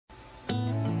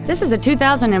This is a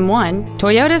 2001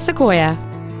 Toyota Sequoia.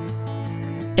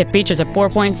 It features a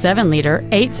 4.7-liter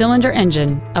 8-cylinder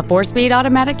engine, a 4-speed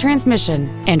automatic transmission,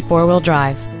 and 4-wheel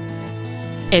drive.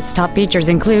 Its top features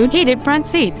include heated front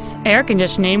seats, air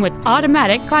conditioning with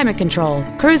automatic climate control,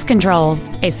 cruise control,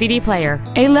 a CD player,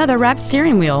 a leather-wrapped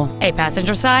steering wheel, a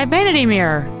passenger side vanity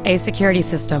mirror, a security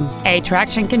system, a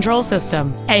traction control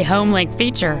system, a home link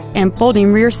feature, and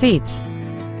folding rear seats.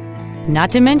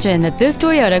 Not to mention that this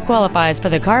Toyota qualifies for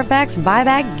the Carfax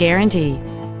buyback guarantee.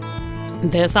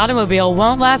 This automobile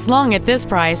won't last long at this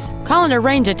price. Call and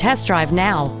arrange a test drive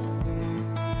now.